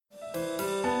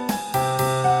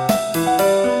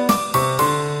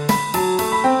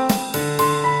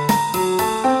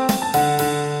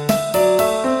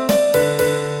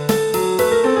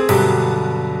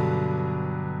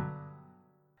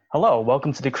Hello,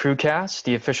 welcome to the Crewcast,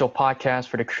 the official podcast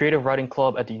for the Creative Writing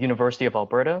Club at the University of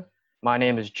Alberta. My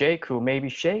name is Jake, who maybe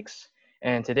shakes,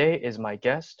 and today is my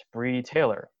guest, Bree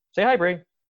Taylor. Say hi, Bree.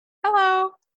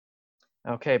 Hello.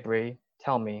 Okay, Bree,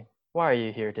 tell me, why are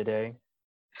you here today?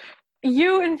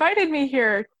 You invited me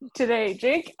here today,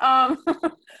 Jake,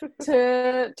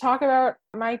 to talk about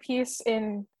my piece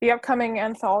in the upcoming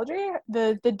anthology,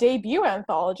 the debut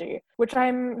anthology, which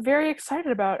I'm very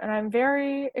excited about, and I'm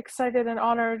very excited and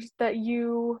honored that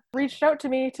you reached out to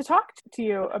me to talk to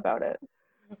you about it.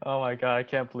 Oh my God, I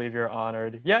can't believe you're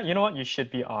honored. Yeah, you know what? You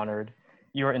should be honored.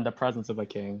 You are in the presence of a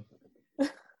king.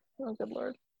 Oh, good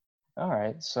Lord. All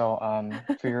right, so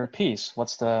for your piece,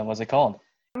 what's it called?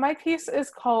 My piece is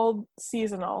called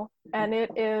Seasonal, and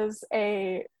it is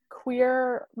a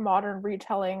queer modern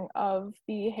retelling of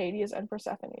the Hades and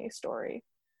Persephone story.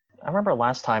 I remember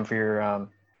last time for your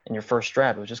in your first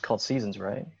draft, it was just called Seasons,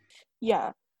 right?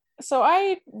 Yeah. So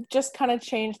I just kind of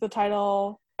changed the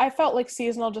title. I felt like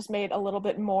seasonal just made a little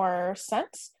bit more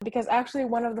sense because actually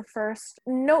one of the first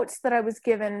notes that I was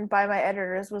given by my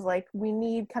editors was like, we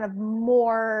need kind of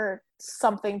more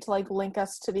something to like link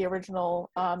us to the original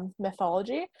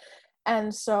mythology.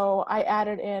 And so I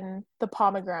added in the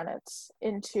pomegranates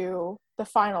into the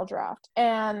final draft.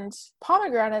 And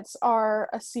pomegranates are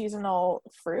a seasonal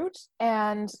fruit,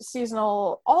 and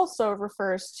seasonal also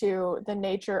refers to the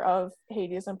nature of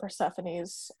Hades and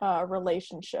Persephone's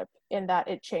relationship in that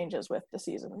it changes with the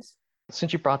seasons.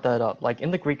 Since you brought that up, like in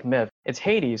the Greek myth, it's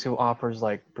Hades who offers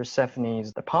like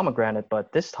Persephone's the pomegranate,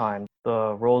 but this time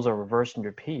the roles are reversed in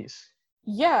your piece.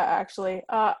 Yeah, actually,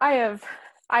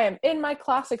 I am in my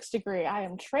classics degree. I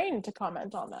am trained to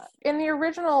comment on that. In the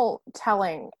original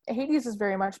telling, Hades is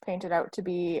very much painted out to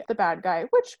be the bad guy,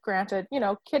 which granted,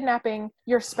 kidnapping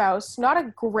your spouse, not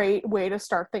a great way to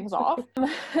start things off.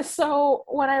 So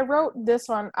when I wrote this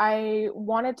one, I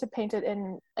wanted to paint it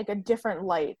in like a different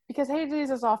light because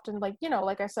Hades is often like,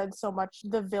 like I said, so much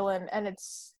the villain, and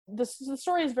the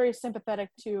story is very sympathetic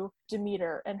to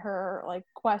Demeter and her like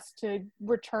quest to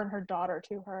return her daughter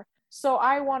to her. So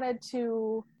I wanted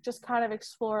to just kind of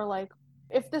explore like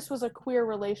if this was a queer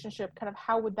relationship, kind of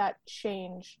how would that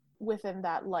change within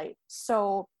that light.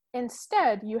 So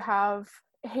instead you have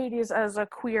Hades as a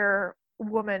queer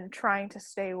woman trying to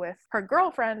stay with her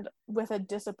girlfriend with a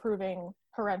disapproving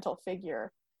parental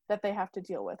figure that they have to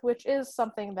deal with, which is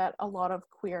something that a lot of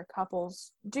queer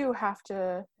couples do have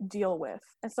to deal with.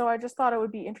 And so I just thought it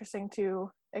would be interesting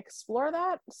to explore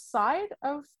that side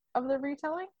of the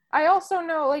retelling. I also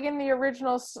know, like in the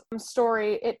original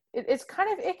story, it's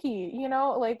kind of icky,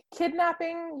 like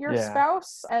kidnapping your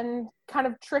spouse and kind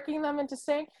of tricking them into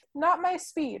saying, not my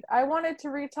speed. I wanted to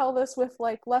retell this with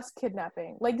like less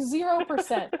kidnapping, like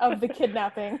 0% of the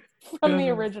kidnapping from the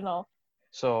original.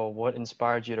 So what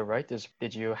inspired you to write this?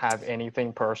 Did you have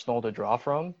anything personal to draw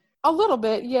from? A little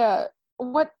bit, yeah.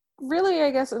 What really,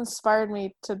 I guess, inspired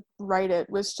me to write it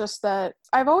was just that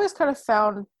I've always kind of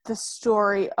found the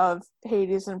story of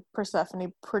Hades and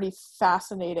Persephone pretty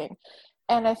fascinating.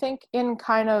 And I think in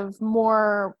kind of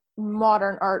more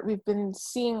modern art, we've been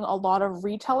seeing a lot of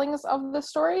retellings of the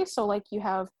story. So like you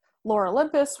have Lore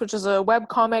Olympus, which is a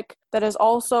webcomic that is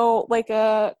also like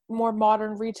a more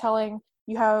modern retelling.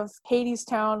 You have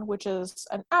Hadestown, which is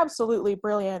an absolutely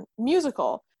brilliant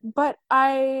musical. But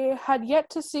I had yet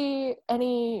to see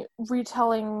any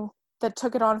retelling that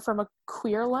took it on from a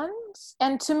queer lens.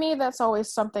 And to me, that's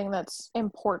always something that's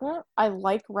important. I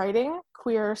like writing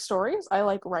queer stories. I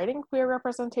like writing queer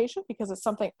representation because it's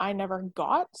something I never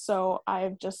got. So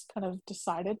I've just kind of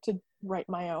decided to write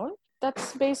my own.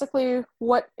 That's basically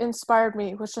what inspired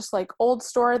me, was just like, old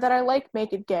story that I like,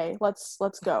 make it gay. Let's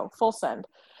go. Full send.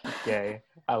 Gay.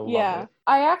 I love it.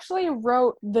 I actually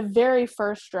wrote the very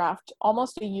first draft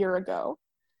almost a year ago.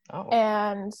 Oh.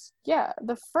 And yeah,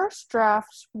 the first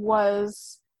draft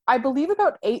was, I believe,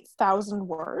 about 8,000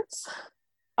 words.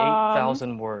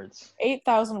 8,000 words.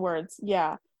 8,000 words,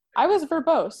 yeah. I was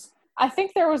verbose. I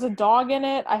think there was a dog in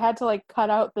it. I had to like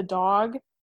cut out the dog.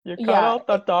 You cut out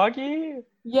the doggy?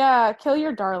 Yeah, kill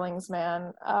your darlings,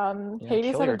 man.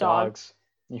 Hades kill had your a dog. Dogs.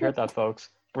 You heard that, folks.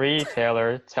 Bree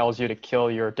Taylor tells you to kill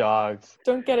your dogs.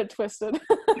 Don't get it twisted.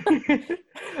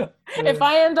 If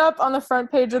I end up on the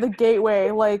front page of the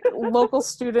Gateway, like local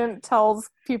student tells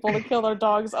people to kill their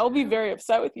dogs, I'll be very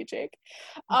upset with you, Jake.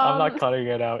 I'm not cutting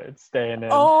it out. It's staying in.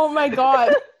 Oh my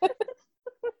God.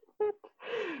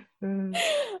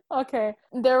 Okay.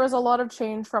 There was a lot of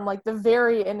change from like the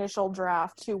very initial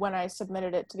draft to when I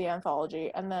submitted it to the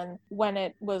anthology. And then when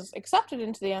it was accepted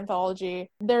into the anthology,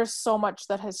 there's so much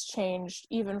that has changed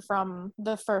even from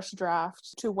the first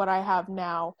draft to what I have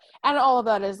now. And all of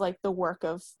that is like the work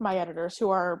of my editors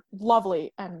who are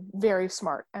lovely and very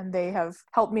smart. And they have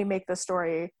helped me make the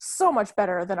story so much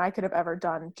better than I could have ever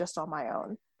done just on my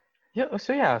own. Yeah,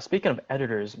 so yeah, speaking of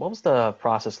editors, what was the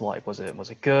process like? Was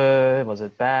it good? Was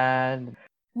it bad?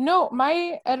 No,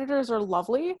 my editors are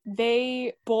lovely.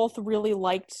 They both really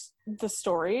liked the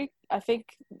story. I think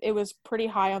it was pretty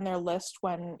high on their list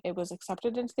when it was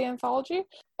accepted into the anthology,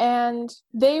 and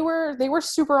they were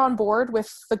super on board with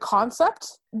the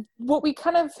concept. What we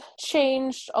kind of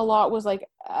changed a lot was like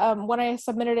when I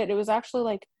submitted it, it was actually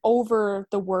like over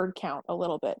the word count a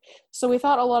little bit. So we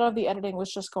thought a lot of the editing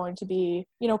was just going to be,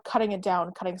 cutting it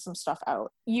down, cutting some stuff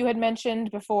out. You had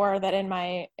mentioned before that in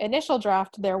my initial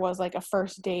draft, there was like a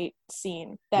first date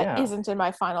scene that Yeah. isn't in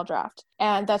my final draft.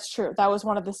 And that's true. That was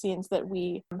one of the scenes that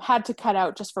we had to cut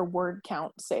out just for word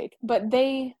count's sake. But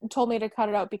they told me to cut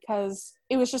it out because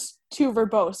it was just too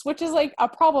verbose, which is like a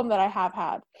problem that I have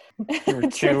had. You were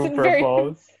too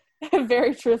verbose.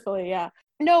 Very truthfully, yeah.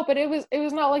 No, but it was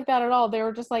not like that at all. They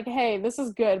were just like, hey, this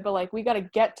is good, but like we got to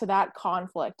get to that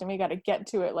conflict and we got to get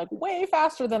to it like way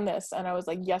faster than this. And I was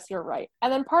like, yes, you're right.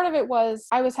 And then part of it was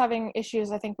I was having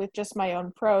issues, I think, with just my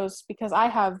own prose because I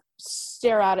have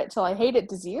stare at it till I hate it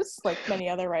disease, like many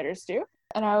other writers do.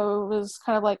 And I was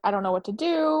kind of like, I don't know what to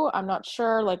do. I'm not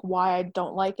sure like why I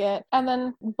don't like it. And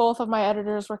then both of my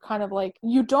editors were kind of like,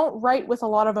 you don't write with a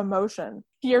lot of emotion.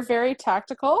 You're very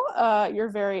tactical.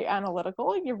 You're very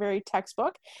analytical. You're very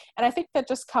textbook. And I think that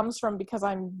just comes from because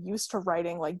I'm used to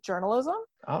writing like journalism,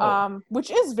 which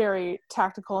is very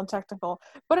tactical and technical,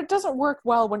 but it doesn't work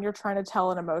well when you're trying to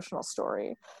tell an emotional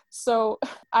story. So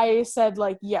I said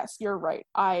like, yes, you're right.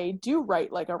 I do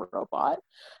write like a robot.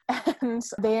 And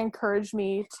they encouraged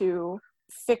me to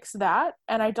fix that,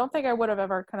 and I don't think I would have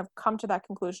ever kind of come to that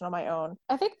conclusion on my own.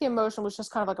 I think the emotion was just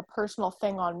kind of like a personal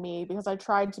thing on me because I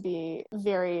tried to be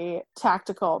very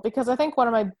tactical, because I think one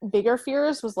of my bigger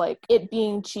fears was like it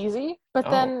being cheesy, but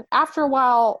then after a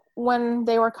while when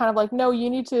they were kind of like, no, you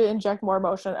need to inject more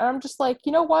emotion, and I'm just like,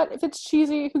 you know what, if it's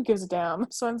cheesy, who gives a damn?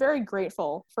 So I'm very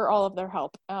grateful for all of their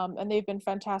help, and they've been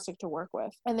fantastic to work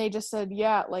with. And they just said,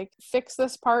 yeah, like fix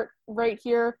this part right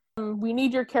here. We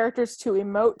need your characters to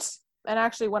emote. And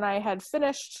actually, when I had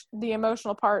finished the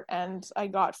emotional part and I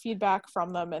got feedback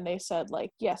from them and they said like,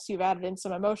 yes, you've added in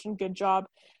some emotion, good job,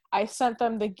 I sent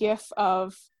them the gif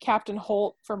of Captain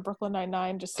Holt from Brooklyn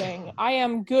Nine-Nine just saying, I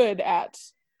am good at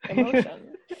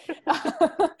emotion.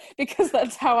 Because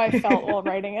that's how I felt while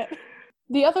writing it.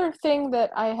 The other thing that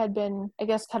I had been, I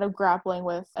guess, kind of grappling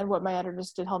with, and what my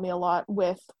editors did help me a lot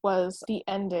with, was the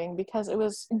ending, because it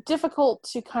was difficult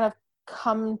to kind of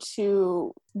come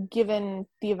to, given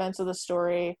the events of the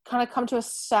story, kind of come to a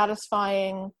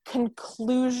satisfying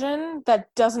conclusion that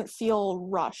doesn't feel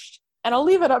rushed. And I'll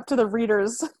leave it up to the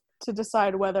readers to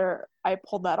decide whether I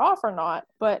pulled that off or not.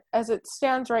 But as it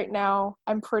stands right now,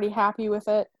 I'm pretty happy with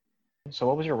it. So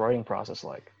what was your writing process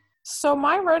like? So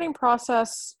my writing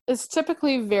process is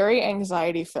typically very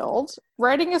anxiety filled.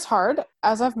 Writing is hard.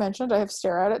 As I've mentioned, I have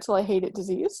stare at it till I hate it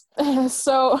disease.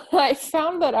 So I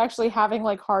found that actually having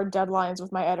like hard deadlines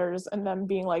with my editors and them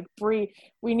being like, Bree,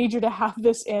 we need you to have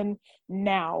this in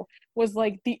now, was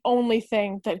like the only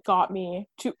thing that got me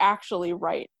to actually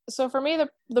write. So for me,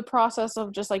 the process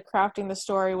of just like crafting the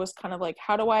story was kind of like,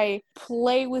 how do I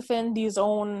play within these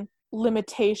own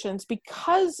limitations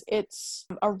because it's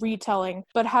a retelling,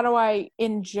 but how do I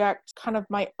inject kind of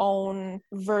my own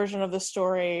version of the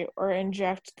story, or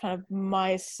inject kind of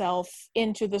myself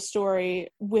into the story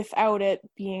without it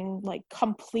being like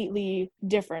completely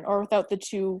different, or without the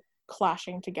two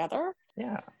clashing together?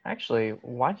 Yeah, actually,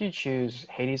 why did you choose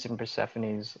Hades and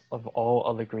Persephone's of all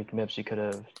other Greek myths you could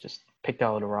have just picked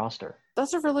out of the roster?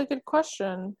 That's a really good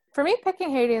question. For me,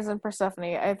 picking Hades and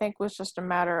Persephone, I think, was just a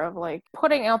matter of like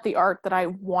putting out the art that I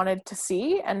wanted to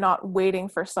see and not waiting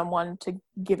for someone to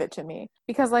give it to me.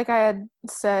 Because like I had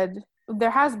said,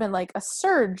 there has been like a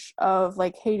surge of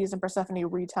like Hades and Persephone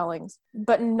retellings,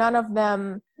 but none of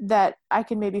them that I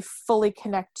can maybe fully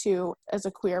connect to as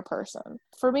a queer person.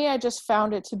 For me, I just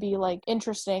found it to be like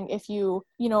interesting if you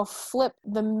flip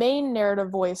the main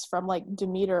narrative voice from like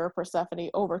Demeter or Persephone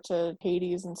over to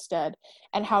Hades instead,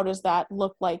 and how does that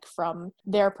look like from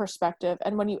their perspective?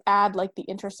 And when you add like the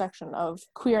intersection of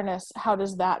queerness, how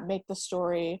does that make the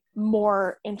story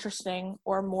more interesting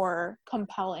or more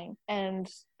compelling? And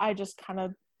I just kind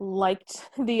of liked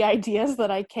the ideas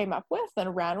that I came up with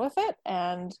and ran with it,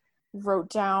 and wrote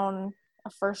down a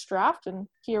first draft, and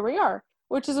here we are,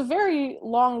 which is a very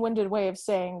long-winded way of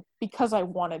saying because I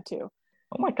wanted to.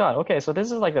 Oh my God. Okay, so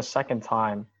this is like the second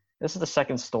time. This is the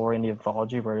second story in the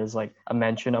anthology where there's like a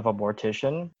mention of a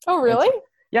mortician. Oh, really?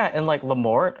 Yeah, and like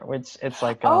Lamort, which it's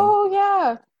like Oh,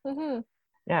 yeah. Mm-hmm.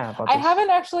 yeah, about I this.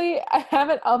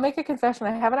 haven't, I'll make a confession.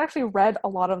 I haven't actually read a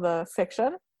lot of the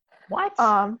fiction. What?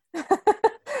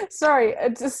 Sorry,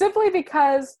 it's simply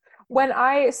because when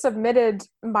I submitted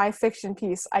my fiction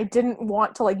piece, I didn't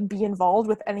want to like be involved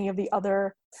with any of the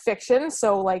other fiction,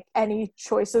 so like any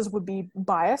choices would be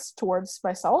biased towards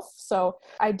myself. So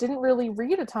I didn't really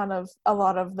read a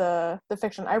lot of the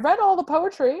fiction. I read all the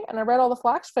poetry and I read all the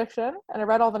flash fiction and I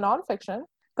read all the nonfiction,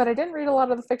 but I didn't read a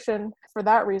lot of the fiction for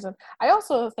that reason. I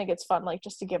also think it's fun, like,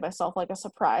 just to give myself like a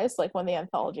surprise, like when the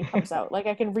anthology comes out, like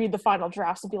I can read the final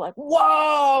drafts and be like,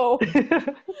 whoa.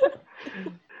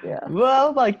 Yeah.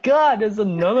 Well, my God, there's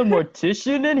another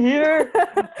mortician in here.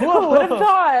 Who would have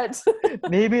thought?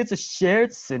 Maybe it's a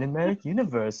shared cinematic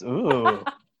universe. Ooh.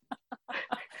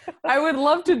 I would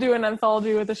love to do an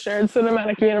anthology with a shared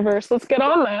cinematic universe. Let's get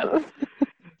on that.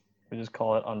 We just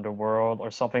call it Underworld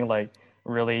or something like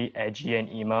really edgy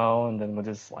and emo, and then we'll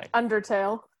just like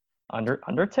Undertale.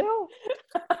 Undertale?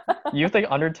 You think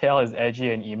Undertale is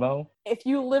edgy and emo? If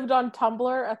you lived on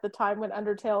Tumblr at the time when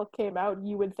Undertale came out,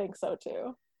 you would think so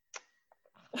too.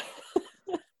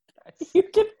 You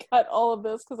can cut all of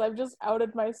this because I've just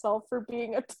outed myself for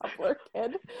being a Tumblr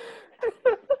kid.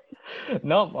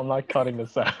 Nope, I'm not cutting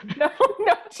this out. No,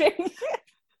 Jake.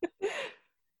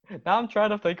 Now I'm trying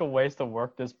to think of ways to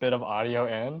work this bit of audio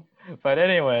in. But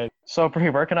anyway, so Brie,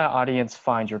 where can our audience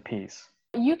find your piece?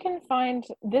 You can find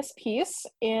this piece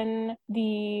in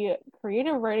the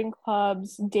Creative Writing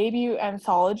Club's debut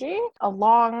anthology,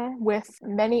 along with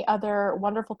many other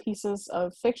wonderful pieces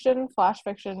of fiction, flash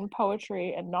fiction,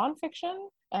 poetry, and nonfiction.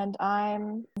 And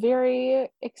I'm very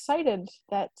excited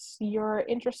that you're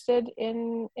interested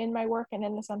in my work and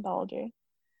in this anthology.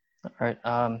 All right.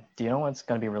 Do you know when it's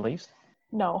going to be released?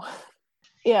 No.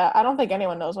 Yeah, I don't think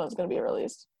anyone knows when it's going to be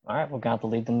released. All right, we're going to have to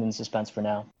leave them in suspense for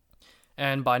now.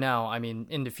 And by now, I mean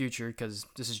in the future, because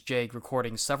this is Jake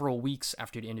recording several weeks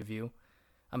after the interview.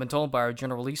 I've been told by our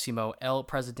Generalissimo, El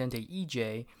Presidente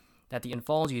EJ, that the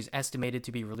anthology is estimated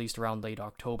to be released around late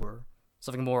October.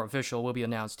 Something more official will be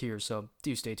announced here, so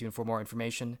do stay tuned for more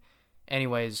information.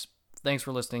 Anyways, thanks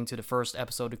for listening to the first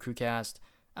episode of Crewcast.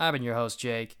 I've been your host,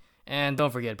 Jake, and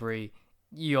don't forget, Brie,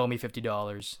 you owe me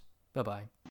 $50. Bye-bye.